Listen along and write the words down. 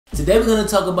Today we're gonna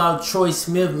talk about Troy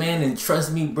Smith, man, and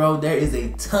trust me, bro, there is a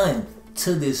ton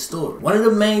to this story. One of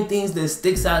the main things that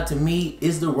sticks out to me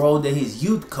is the role that his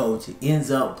youth coach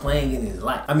ends up playing in his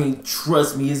life. I mean,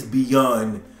 trust me, it's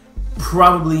beyond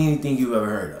probably anything you've ever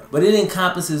heard of. But it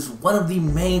encompasses one of the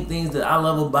main things that I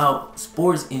love about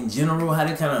sports in general, how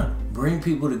they kind of bring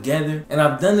people together. And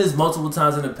I've done this multiple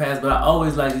times in the past, but I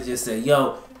always like to just say,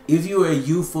 yo, if you're a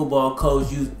youth football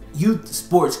coach, youth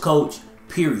sports coach,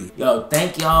 period. Yo,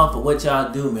 thank y'all for what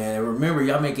y'all do, man. And remember,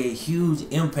 y'all make a huge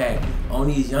impact on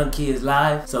these young kids'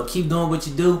 lives. So keep doing what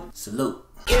you do. Salute.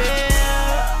 Yeah,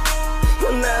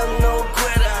 no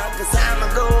quitter, 'cause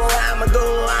I'ma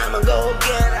go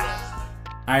get it.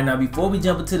 Alright, now before we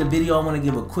jump into the video, I want to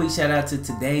give a quick shout out to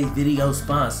today's video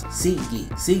sponsor, SeatGeek.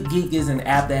 SeatGeek is an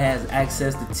app that has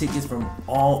access to tickets from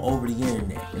all over the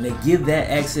internet, and they give that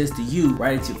access to you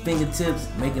right at your fingertips,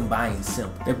 making buying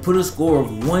simple. They put a score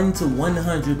of 1 to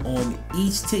 100 on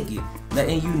each ticket,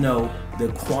 letting you know the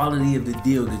quality of the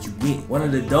deal that you get. One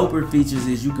of the doper features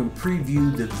is you can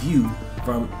preview the view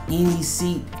from any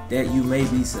seat that you may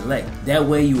be selecting. That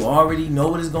way you already know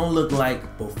what it's gonna look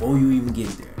like before you even get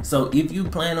there. So if you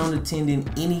plan on attending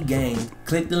any game,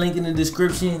 click the link in the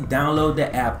description, download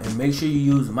the app, and make sure you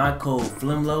use my code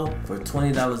FlemLo for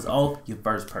 $20 off your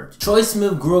first purchase. Troy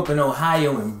Smith grew up in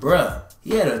Ohio, and bruh,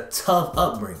 he had a tough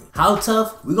upbringing. How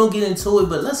tough? We're gonna get into it,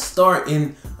 but let's start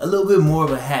in a little bit more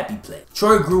of a happy place.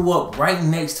 Troy grew up right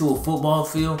next to a football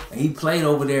field, and he played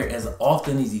over there as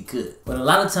often as he could. But a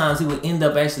lot of times he would end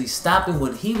up actually stopping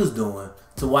what he was doing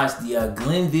to watch the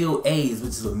Glenville A's,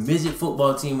 which is a midget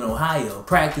football team in Ohio,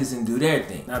 practice and do their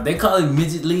thing. Now they call it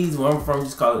midget leagues, where I'm from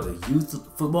just call it a youth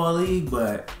football league,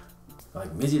 but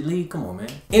like midget league, come on, man.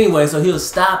 Anyway, so he'll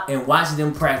stop and watch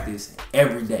them practice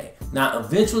every day. Now,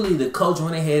 eventually the coach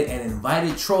went ahead and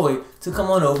invited Troy to come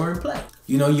on over and play.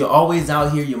 You know, you're always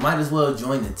out here, you might as well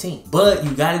join the team. But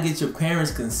you gotta get your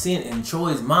parents' consent, and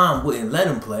Troy's mom wouldn't let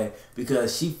him play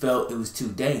because she felt it was too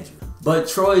dangerous. But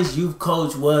Troy's youth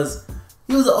coach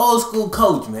he was an old school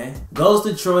coach, man. Goes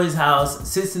to Troy's house,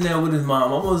 sits in there with his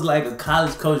mom, almost like a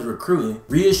college coach recruiting.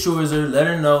 Reassures her, let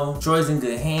her know Troy's in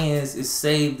good hands, it's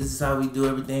safe, this is how we do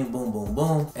everything, boom, boom,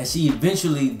 boom. And she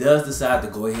eventually does decide to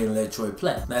go ahead and let Troy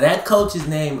play. Now that coach is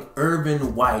named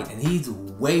Urban White, and he's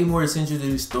way more essential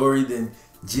to the story than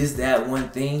just that one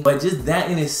thing. But just that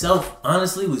in itself,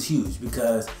 honestly, was huge,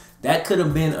 because that could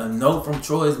have been a note from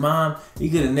Troy's mom. He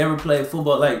could have never played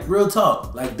football. Like, real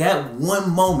talk. Like, that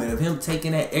one moment of him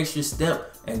taking that extra step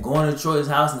and going to Troy's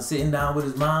house and sitting down with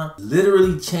his mom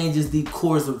literally changes the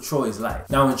course of Troy's life.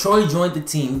 Now, when Troy joined the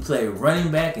team, he played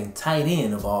running back and tight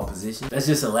end of all positions. That's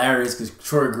just hilarious because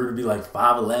Troy grew to be like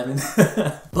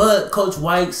 5'11". But Coach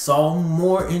White saw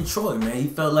more in Troy, man. He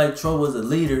felt like Troy was a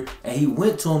leader, and he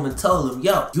went to him and told him,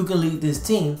 yo, you can lead this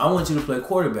team. I want you to play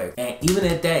quarterback. And even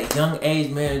at that young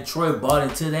age, man, Troy bought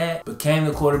into that, became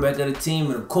the quarterback of the team,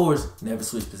 and of course, never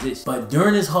switched positions. But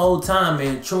during this whole time,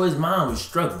 man, Troy's mom was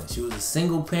struggling. She was a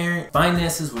single parent,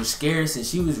 finances were scarce, and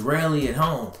she was rarely at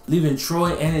home, leaving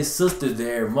Troy and his sister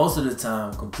there most of the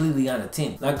time completely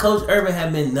unattended. Now, Coach Urban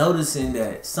had been noticing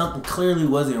that something clearly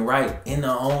wasn't right in the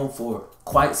home for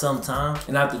quite some time,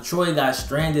 and after Troy got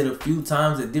stranded a few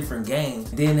times at different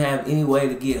games, didn't have any way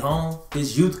to get home,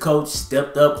 his youth coach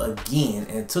stepped up again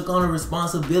and took on a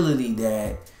responsibility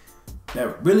that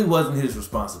really wasn't his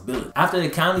responsibility. After the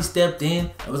county stepped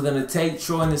in and was gonna take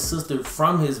Troy and his sister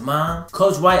from his mom,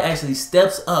 Coach White actually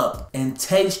steps up and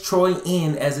takes Troy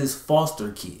in as his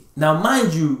foster kid. Now,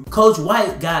 mind you, Coach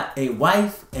White got a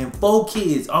wife and 4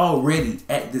 kids already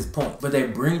at this point, but they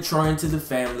bring Troy into the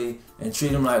family and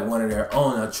treat him like one of their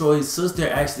own. Now, Troy's sister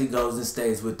actually goes and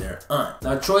stays with their aunt.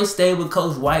 Now, Troy stayed with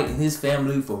Coach White and his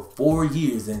family for 4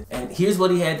 years, and here's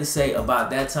what he had to say about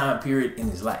that time period in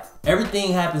his life.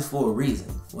 Everything happens for a reason.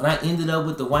 When I ended up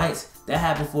with the Whites, that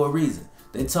happened for a reason.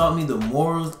 They taught me the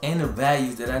morals and the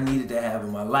values that I needed to have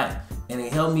in my life, and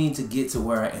it helped me to get to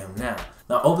where I am now.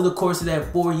 Now, over the course of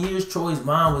that 4 years, Troy's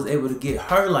mom was able to get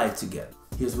her life together.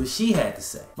 Here's what she had to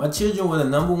say. My children were the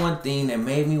 #1 thing that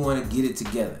made me want to get it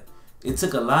together. It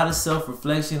took a lot of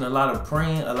self-reflection, a lot of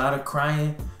praying, a lot of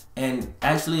crying, and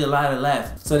actually a lot of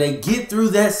laughing. So they get through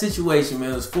that situation,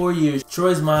 man. It was 4 years.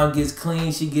 Troy's mom gets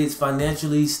clean. She gets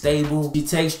financially stable. She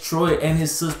takes Troy and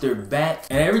his sister back,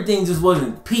 and everything just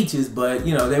wasn't peaches, but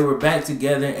you know, they were back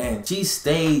together, and she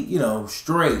stayed, you know,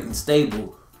 straight and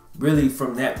stable really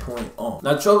from that point on.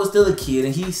 Now, Troy was still a kid,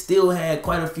 and he still had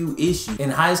quite a few issues. In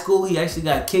high school, he actually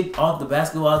got kicked off the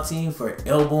basketball team for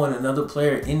elbowing another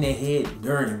player in the head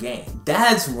during a game.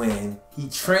 That's when he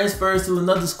transfers to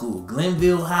another school,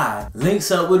 Glenville High, links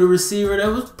up with a receiver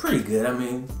that was pretty good. I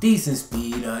mean, decent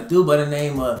speed, a dude by the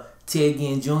name of Ted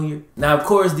Ginn Jr. Now, of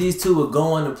course, these two would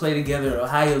go on to play together at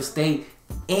Ohio State,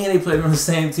 and they played on the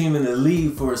same team in the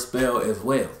league for a spell as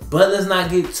well. But let's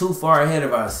not get too far ahead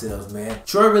of ourselves, man.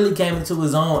 Troy really came into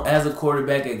his own as a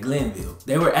quarterback at Glenville.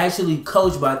 They were actually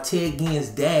coached by Ted Ginn's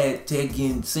dad, Ted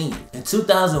Ginn Sr. In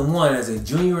 2001, as a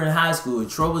junior in high school,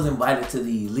 Troy was invited to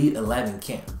the Elite 11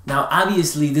 camp. Now,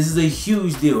 obviously, this is a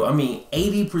huge deal. I mean,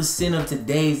 80% of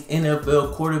today's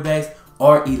NFL quarterbacks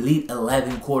are Elite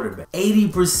 11 quarterbacks.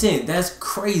 80%, that's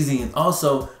crazy. And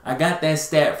also, I got that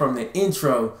stat from the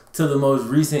intro to the most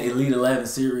recent Elite 11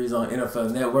 series on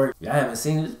NFL Network. If y'all haven't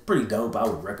seen it, it's pretty dope. I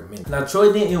would recommend it. Now,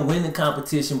 Troy didn't win the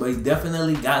competition, but he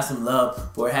definitely got some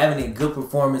love for having a good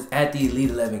performance at the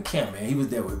Elite 11 camp, man. He was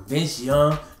there with Vince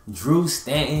Young, Drew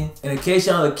Stanton, and in case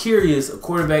y'all are curious, a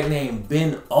quarterback named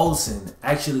Ben Olsen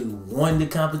actually won the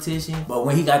competition, but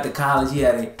when he got to college, he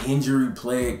had an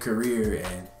injury-plagued career,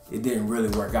 and it didn't really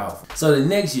work out. So the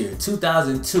next year,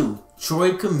 2002,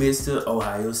 Troy commits to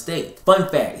Ohio State. Fun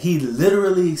fact, he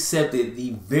literally accepted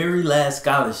the very last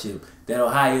scholarship that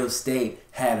Ohio State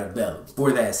had available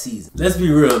for that season. Let's be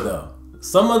real though.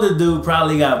 Some other dude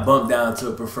probably got bumped down to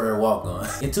a preferred walk-on.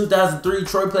 In 2003,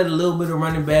 Troy played a little bit of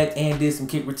running back and did some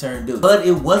kick return duty. But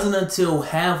it wasn't until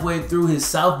halfway through his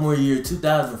sophomore year,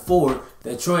 2004,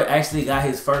 that Troy actually got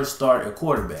his first start at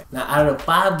quarterback. Now, out of the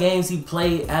 5 games he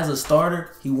played as a starter,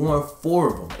 he won 4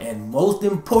 of them. And most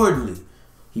importantly,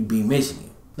 he beat Michigan.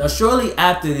 Now, shortly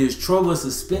after this, Troy was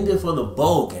suspended for the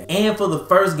bowl game and for the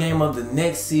first game of the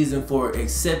next season for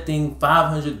accepting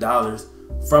 $500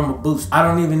 from a booster. I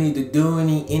don't even need to do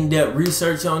any in-depth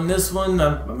research on this one.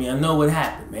 I mean, I know what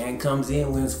happened. Man comes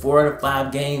in, wins 4 out of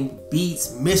 5 games,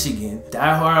 beats Michigan.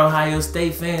 Die-hard Ohio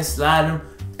State fans slide him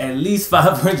at least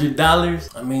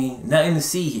 $500. I mean, nothing to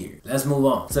see here. Let's move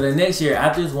on. So the next year,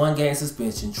 after his 1-game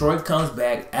suspension, Troy comes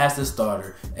back as the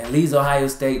starter and leads Ohio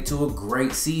State to a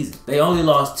great season. They only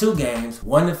lost 2 games,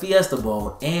 won the Fiesta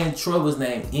Bowl, and Troy was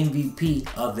named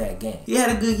MVP of that game. He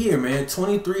had a good year, man.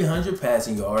 2,300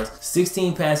 passing yards,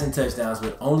 16 passing touchdowns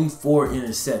with only 4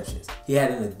 interceptions. He had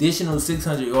an additional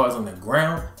 600 yards on the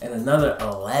ground and another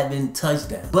 11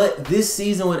 touchdowns. But this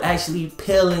season would actually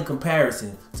pale in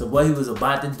comparison to what he was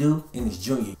about to do in his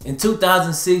junior year. In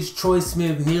 2006, Troy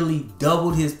Smith nearly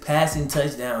doubled his passing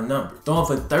touchdown number, throwing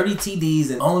for 30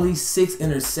 TDs and only 6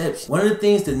 interceptions. One of the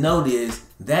things to note is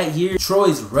that year,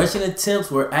 Troy's rushing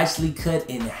attempts were actually cut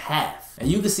in half. And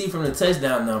you can see from the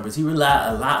touchdown numbers, he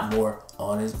relied a lot more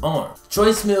on his arm.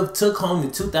 Troy Smith took home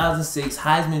the 2006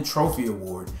 Heisman Trophy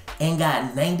Award and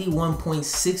got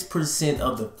 91.6%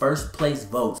 of the first place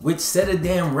votes, which set a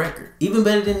damn record. Even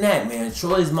better than that, man,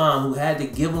 Troy's mom, who had to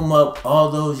give him up all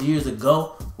those years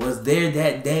ago, was there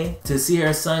that day to see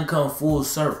her son come full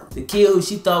circle. The kid who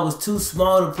she thought was too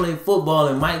small to play football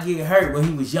and might get hurt when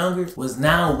he was younger was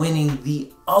now winning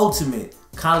the ultimate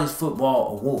college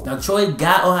football award. Now, Troy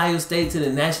got Ohio State to the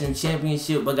national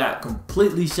championship, but got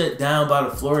completely shut down by the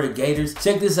Florida Gators.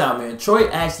 Check this out, man. Troy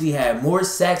actually had more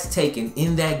sacks taken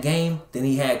in that game than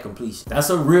he had completions. That's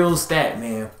a real stat,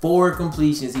 man. 4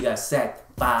 completions, he got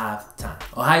sacked 5 times.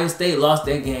 Ohio State lost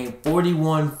that game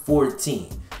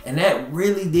 41-14. And that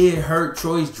really did hurt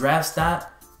Troy's draft stock.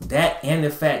 That and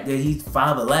the fact that he's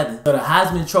 5'11". So the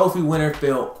Heisman Trophy winner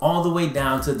fell all the way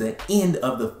down to the end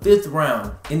of the 5th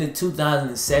round in the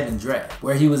 2007 draft,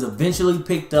 where he was eventually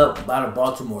picked up by the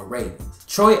Baltimore Ravens.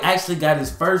 Troy actually got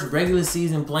his first regular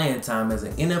season playing time as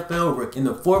an NFL rookie in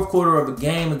the 4th quarter of a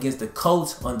game against the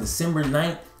Colts on December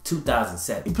 9th,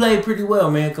 2007. He played pretty well,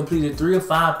 man. Completed 3 of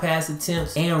 5 pass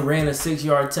attempts and ran a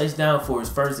 6-yard touchdown for his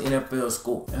first NFL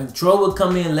score. And Troy would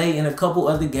come in late in a couple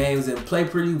other games and play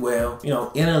pretty well, you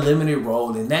know, in a limited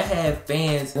role. And that had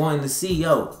fans wanting to see,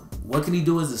 yo, what can he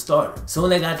do as a starter? So when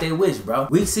they got their wish, bro.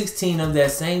 Week 16 of that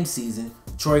same season,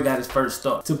 Troy got his first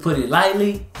start. To put it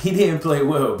lightly, he didn't play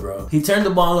well, bro. He turned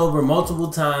the ball over multiple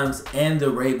times and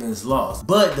the Ravens lost.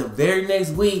 But the very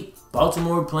next week,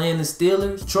 Baltimore playing the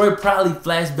Steelers, Troy probably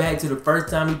flashed back to the first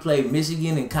time he played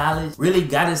Michigan in college, really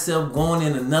got himself going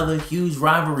in another huge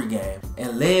rivalry game,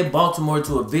 and led Baltimore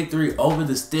to a victory over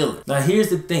the Steelers. Now here's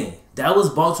the thing. That was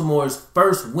Baltimore's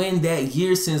first win that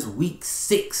year since week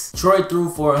 6. Troy threw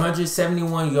for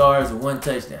 171 yards and 1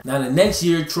 touchdown. Now the next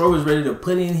year, Troy was ready to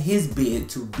put in his bid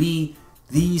to be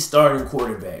the starting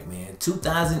quarterback, man.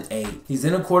 2008, he's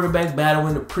in a quarterback battle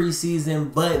in the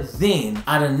preseason, but then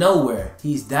out of nowhere,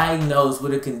 he's diagnosed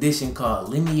with a condition called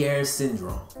Lemierre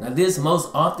syndrome. Now this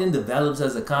most often develops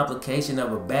as a complication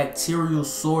of a bacterial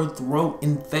sore throat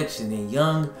infection in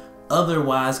young,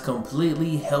 otherwise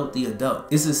completely healthy adults.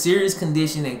 It's a serious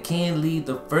condition and can lead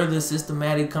to further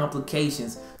systematic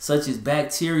complications such as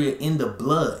bacteria in the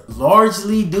blood.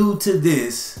 Largely due to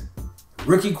this,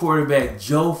 rookie quarterback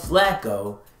Joe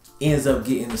Flacco ends up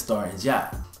getting the starting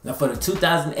job. Now for the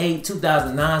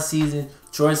 2008-2009 season,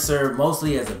 Troy served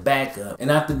mostly as a backup,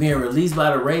 and after being released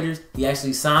by the Raiders, he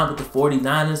actually signed with the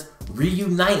 49ers,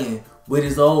 reuniting with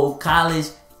his old college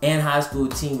and high school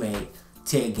teammate,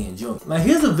 Ted Ginn Jr. Now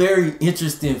here's a very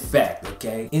interesting fact,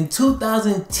 okay? In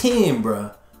 2010,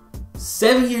 bruh,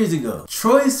 7 years ago,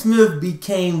 Troy Smith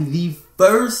became the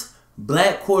first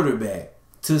black quarterback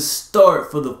to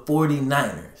start for the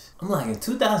 49ers. I'm like, in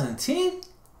 2010?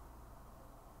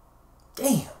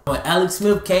 Damn. When Alex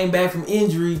Smith came back from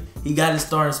injury, he got his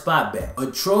starting spot back.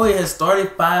 But Troy has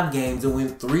started 5 games and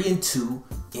went 3-2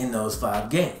 in those 5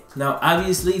 games. Now,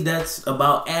 obviously, that's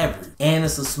about average. And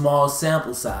it's a small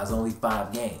sample size, only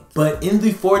 5 games. But in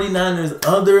the 49ers'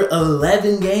 other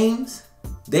 11 games,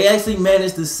 they actually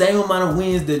managed the same amount of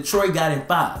wins that Troy got in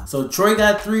 5. So Troy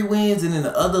got 3 wins, and in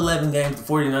the other 11 games, the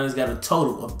 49ers got a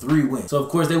total of 3 wins. So of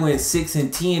course they went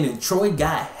 6-10, and Troy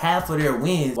got half of their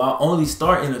wins while only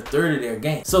starting a third of their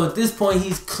games. So at this point,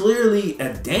 he's clearly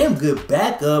a damn good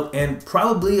backup and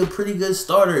probably a pretty good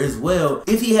starter as well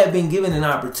if he had been given an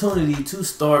opportunity to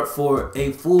start for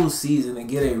a full season and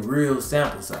get a real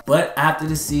sample size. But after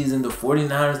the season, the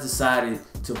 49ers decided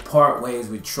to part ways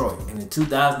with Troy, and in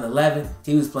 2011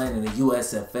 he was playing in the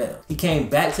USFL. He came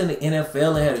back to the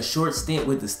NFL and had a short stint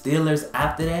with the Steelers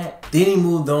after that. Then he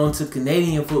moved on to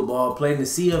Canadian football, played in the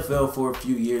CFL for a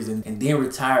few years, and then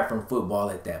retired from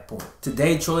football at that point.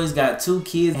 Today Troy's got 2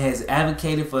 kids and has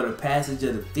advocated for the passage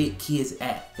of the Fit Kids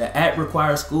Act. The act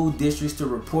requires school districts to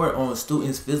report on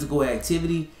students' physical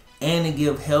activity and to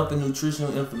give health and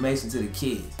nutritional information to the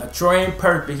kids. Now Troy ain't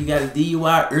perfect, he got a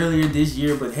DUI earlier this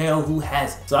year, but hell, who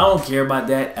hasn't? So I don't care about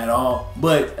that at all,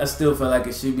 but I still feel like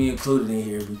it should be included in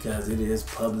here because it is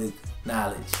public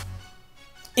knowledge.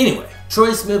 Anyway,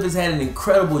 Troy Smith has had an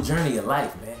incredible journey of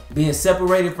life, man. Being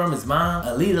separated from his mom,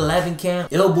 Elite 11 camp,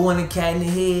 elbowing a cat in the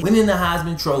head, winning the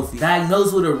Heisman Trophy,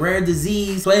 diagnosed with a rare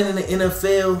disease, playing in the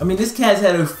NFL. I mean, this cat's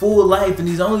had a full life and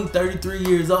he's only 33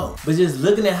 years old. But just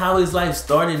looking at how his life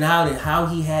started out and how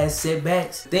he has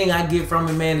setbacks, the thing I get from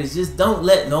it, man, is just don't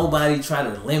let nobody try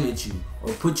to limit you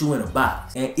or put you in a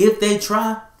box. And if they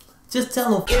try, just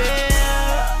tell them.